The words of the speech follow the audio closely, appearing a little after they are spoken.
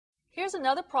here's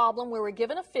another problem where we're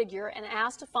given a figure and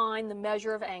asked to find the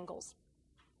measure of angles.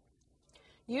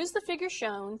 Use the figure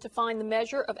shown to find the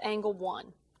measure of angle 1.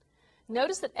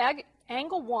 Notice that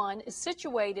angle 1 is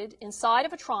situated inside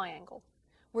of a triangle.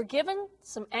 We're given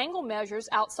some angle measures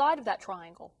outside of that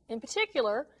triangle. In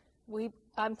particular,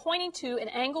 I'm pointing to an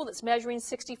angle that's measuring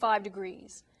 65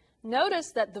 degrees.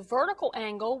 Notice that the vertical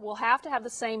angle will have to have the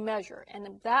same measure,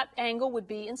 and that angle would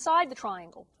be inside the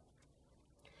triangle.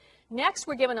 Next,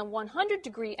 we're given a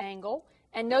 100-degree angle,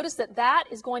 and notice that that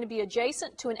is going to be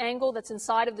adjacent to an angle that's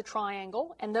inside of the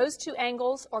triangle, and those two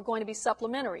angles are going to be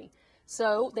supplementary.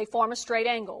 So they form a straight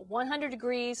angle. 100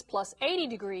 degrees plus 80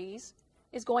 degrees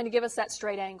is going to give us that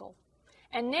straight angle.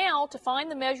 And now, to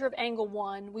find the measure of angle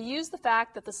 1, we use the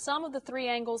fact that the sum of the three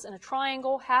angles in a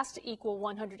triangle has to equal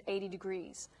 180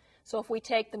 degrees. So if we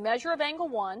take the measure of angle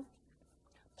 1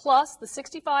 plus the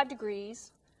 65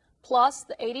 degrees plus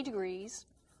the 80 degrees,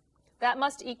 that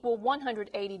must equal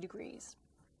 180 degrees.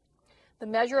 The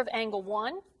measure of angle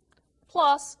 1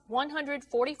 plus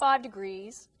 145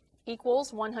 degrees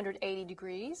equals 180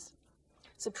 degrees.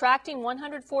 Subtracting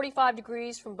 145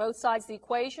 degrees from both sides of the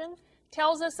equation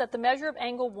tells us that the measure of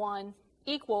angle 1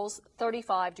 equals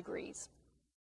 35 degrees.